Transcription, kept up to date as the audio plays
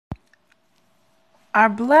Are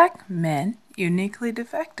black men uniquely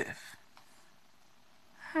defective?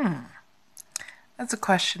 That's a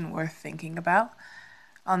question worth thinking about.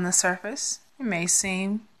 On the surface, it may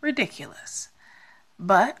seem ridiculous,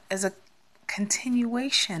 but as a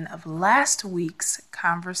continuation of last week's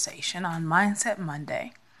conversation on Mindset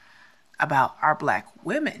Monday about are black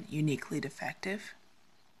women uniquely defective,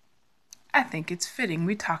 I think it's fitting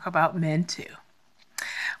we talk about men too.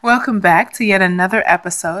 Welcome back to yet another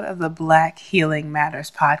episode of the Black Healing Matters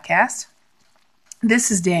podcast. This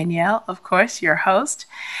is Danielle, of course, your host,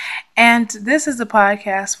 and this is a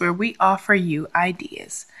podcast where we offer you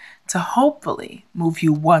ideas to hopefully move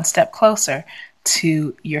you one step closer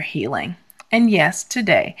to your healing. And yes,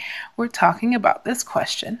 today we're talking about this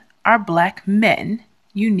question: are black men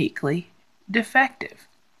uniquely defective?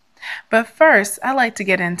 But first, I'd like to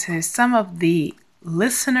get into some of the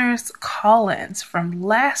listeners' call-ins from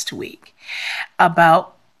last week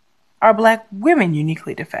about are black women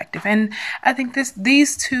uniquely defective? And I think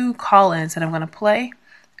these two call-ins that I'm going to play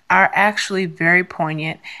are actually very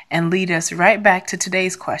poignant and lead us right back to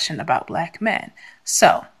today's question about black men.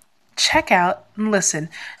 So check out and listen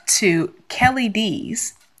to Kelly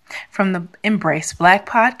Dees from the Embrace Black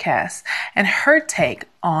podcast and her take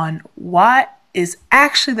on what is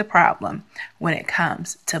actually the problem when it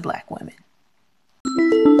comes to black women.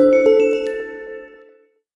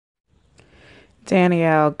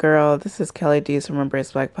 Danielle, girl, this is Kelly Dees from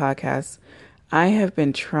Embrace Black Podcast. I have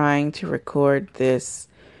been trying to record this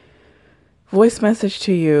voice message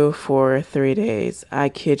to you for 3 days. I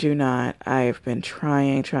kid you not. I have been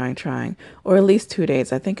trying, or at least 2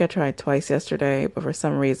 days. I think I tried twice yesterday, but for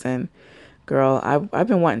some reason, girl, I've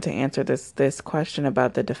been wanting to answer this question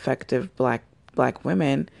about the defective black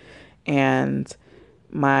women, and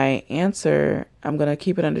my answer, I'm gonna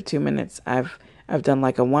keep it under 2 minutes. I've done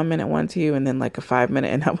like a 1 minute one to you and then like a 5 minute,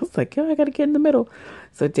 and I was like, I gotta get in the middle.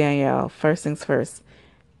 So Danielle, first things first,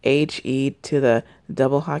 HE to the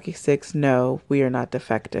double hockey sticks. No, we are not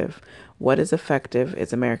defective. What is effective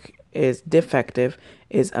is defective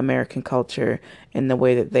is American culture in the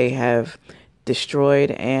way that they have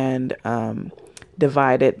destroyed and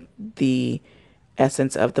divided the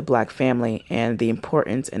essence of the black family and the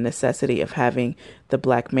importance and necessity of having the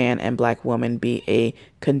black man and black woman be a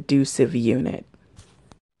conducive unit.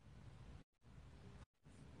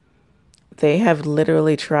 They have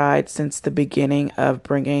literally tried since the beginning of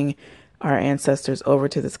bringing our ancestors over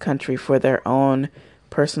to this country for their own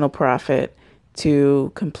personal profit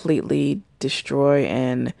to completely destroy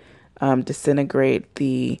and disintegrate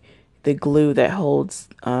the glue that holds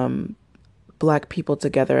black people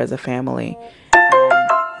together as a family.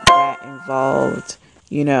 That involved,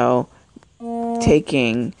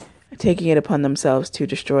 taking it upon themselves to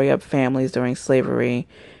destroy up families during slavery,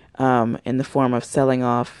 in the form of selling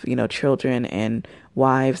off, children and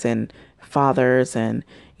wives and fathers. And,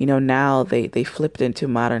 now they flipped into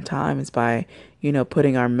modern times by,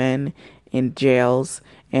 putting our men in jails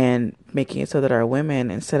and making it so that our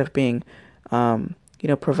women, instead of being,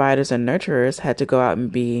 providers and nurturers, had to go out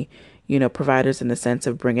and be, providers in the sense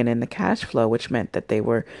of bringing in the cash flow, which meant that they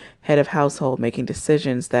were head of household, making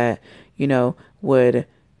decisions that, would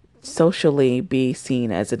socially be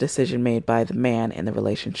seen as a decision made by the man in the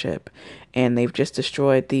relationship. And they've just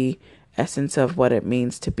destroyed the essence of what it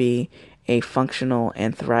means to be a functional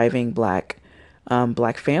and thriving black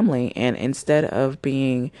family. And instead of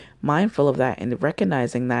being mindful of that and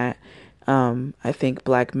recognizing that, I think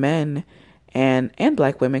black men and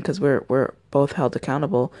black women, because we're both held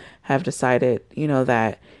accountable, have decided,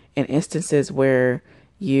 that in instances where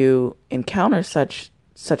you encounter such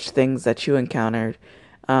things that you encountered,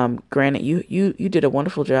 granted, you did a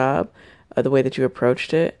wonderful job of the way that you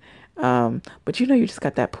approached it. But you just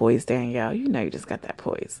got that poise, Danielle. You just got that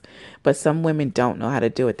poise. But some women don't know how to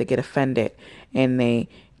do it. They get offended and they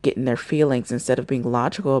get in their feelings instead of being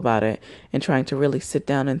logical about it and trying to really sit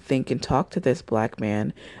down and think and talk to this black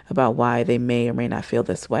man about why they may or may not feel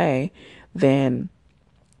this way,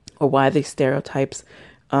 or why these stereotypes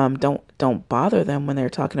don't bother them when they're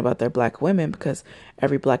talking about their black women, because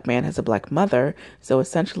every black man has a black mother. So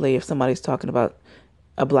essentially, if somebody's talking about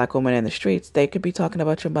a black woman in the streets, they could be talking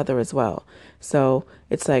about your mother as well. So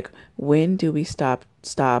it's like, when do we stop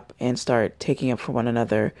and start taking up for one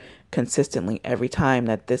another consistently every time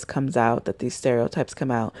that this comes out, that these stereotypes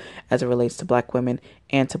come out as it relates to black women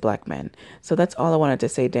and to black men? So that's all I wanted to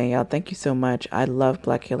say, Danielle. Thank you so much. I love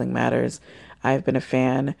Black Healing Matters. I've been a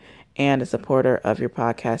fan and a supporter of your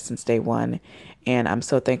podcast since day one. And I'm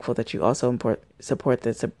so thankful that you also support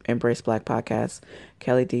this Embrace Black podcast.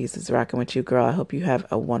 Kelly Dees is rocking with you, girl. I hope you have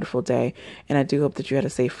a wonderful day. And I do hope that you had a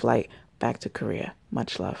safe flight back to Korea.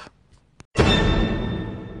 Much love.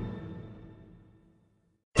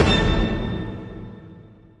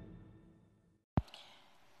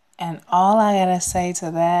 All I gotta say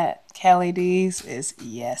to that, Kelly D's, is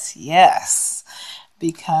yes, yes.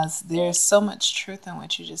 Because there's so much truth in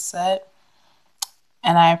what you just said.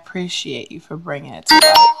 And I appreciate you for bringing it to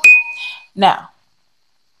light. Now,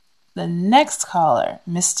 the next caller,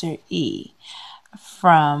 Mr. E,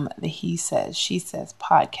 from the He Says, She Says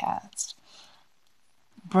podcast,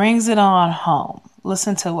 brings it on home.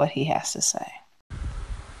 Listen to what he has to say.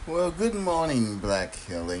 Well, good morning, Black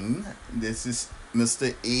Healing. This is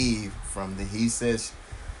Mr. E from the He Says,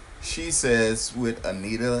 She Says with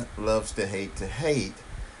Anita Loves to Hate to Hate.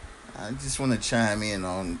 I just want to chime in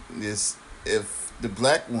on this. If the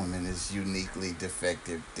black woman is uniquely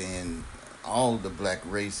defective, then all the black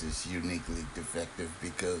race is uniquely defective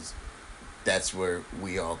because that's where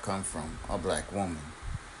we all come from, a black woman.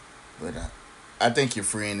 But I think your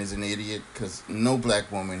friend is an idiot because no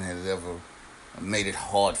black woman has ever made it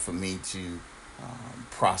hard for me to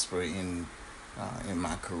prosper in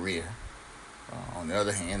my career. On the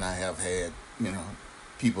other hand, I have had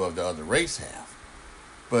people of the other race have,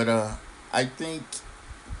 but I think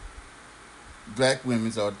black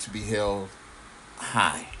women ought to be held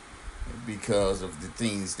high because of the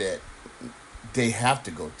things that they have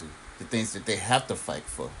to go through, the things that they have to fight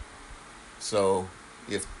for. So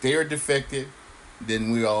if they're defective,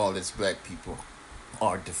 then we all as black people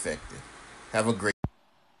are defective. Have a great.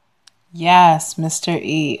 Yes, Mr.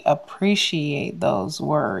 E, appreciate those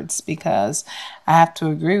words because I have to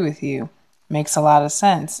agree with you. Makes a lot of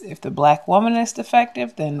sense. If the black woman is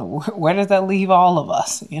defective, then where does that leave all of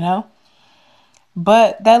us,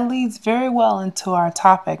 But that leads very well into our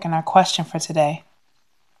topic and our question for today.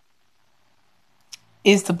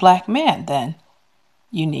 Is the black man then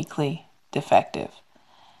uniquely defective?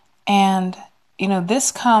 And, this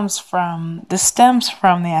stems from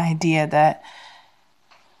the idea that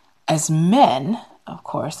as men, of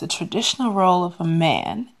course, the traditional role of a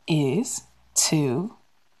man is to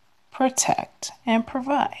protect and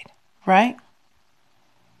provide, right?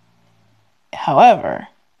 However,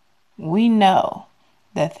 we know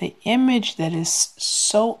that the image that is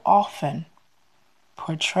so often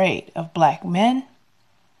portrayed of black men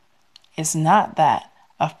is not that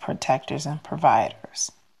of protectors and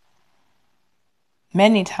providers.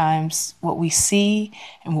 Many times what we see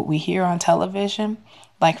and what we hear on television,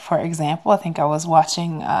 like for example, I think I was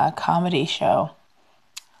watching a comedy show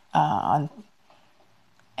on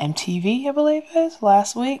MTV, I believe it is,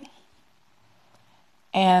 last week.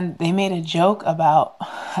 And they made a joke about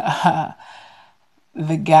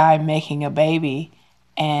the guy making a baby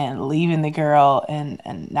and leaving the girl and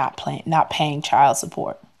not paying child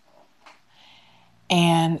support.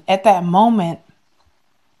 And at that moment,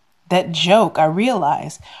 that joke, I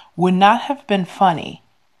realized, would not have been funny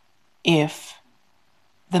if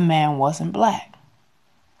the man wasn't black.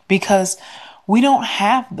 Because we don't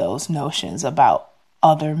have those notions about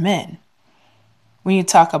other men. When you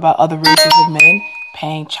talk about other races of men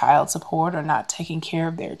paying child support or not taking care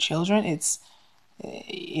of their children,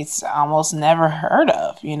 it's almost never heard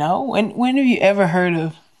of, When have you ever heard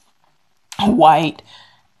of white,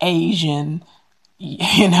 Asian,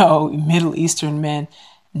 Middle Eastern men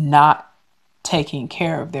not taking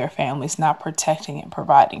care of their families, not protecting and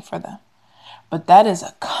providing for them? But that is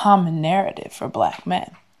a common narrative for black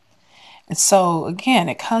men. And so, again,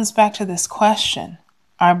 it comes back to this question: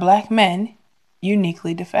 are black men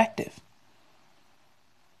uniquely defective?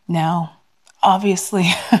 Now, obviously,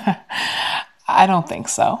 I don't think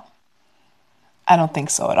so. I don't think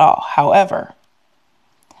so at all. However,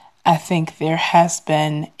 I think there has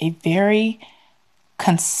been a very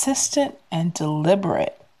consistent and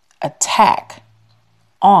deliberate attack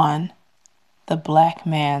on the black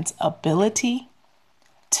man's ability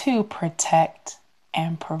to protect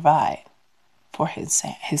and provide for his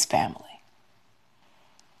family.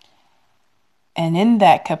 And in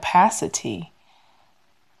that capacity,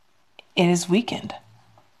 it has weakened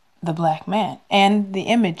the black man and the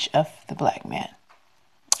image of the black man,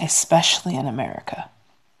 especially in America.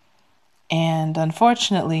 And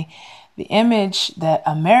unfortunately, the image that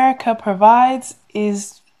America provides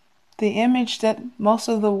is the image that most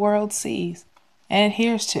of the world sees and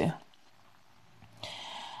adheres to.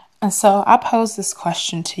 And so I pose this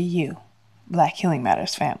question to you, Black Healing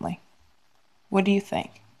Matters family. What do you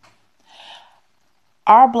think?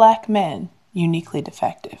 Are black men uniquely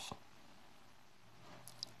defective?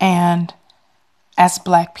 And as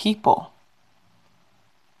black people,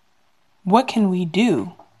 what can we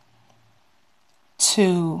do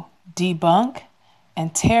to debunk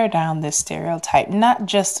and tear down this stereotype, not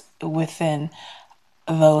just within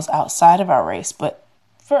those outside of our race, but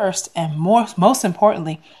first and most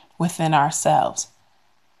importantly, within ourselves?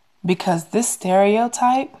 Because this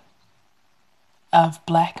stereotype of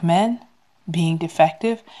black men being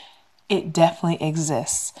defective, it definitely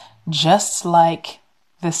exists. Just like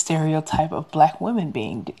the stereotype of black women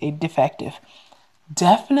being defective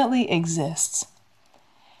definitely exists.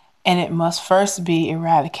 And it must first be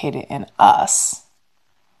eradicated in us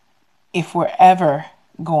if we're ever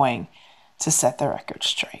going to set the record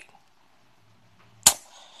straight.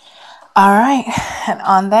 All right. And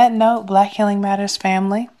on that note, Black Healing Matters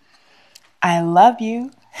family, I love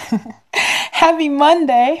you. Happy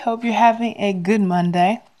Monday. Hope you're having a good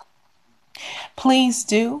Monday. Please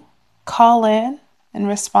do call in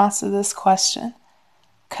response to this question.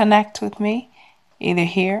 Connect with me either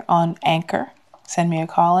here on Anchor, send me a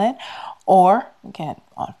call in, or again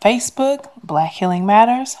on Facebook, Black Healing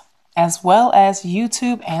Matters, as well as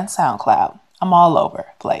YouTube and SoundCloud. I'm all over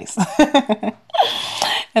the place.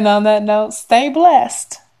 And on that note, stay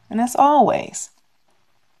blessed. And as always,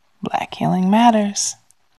 Black Healing Matters.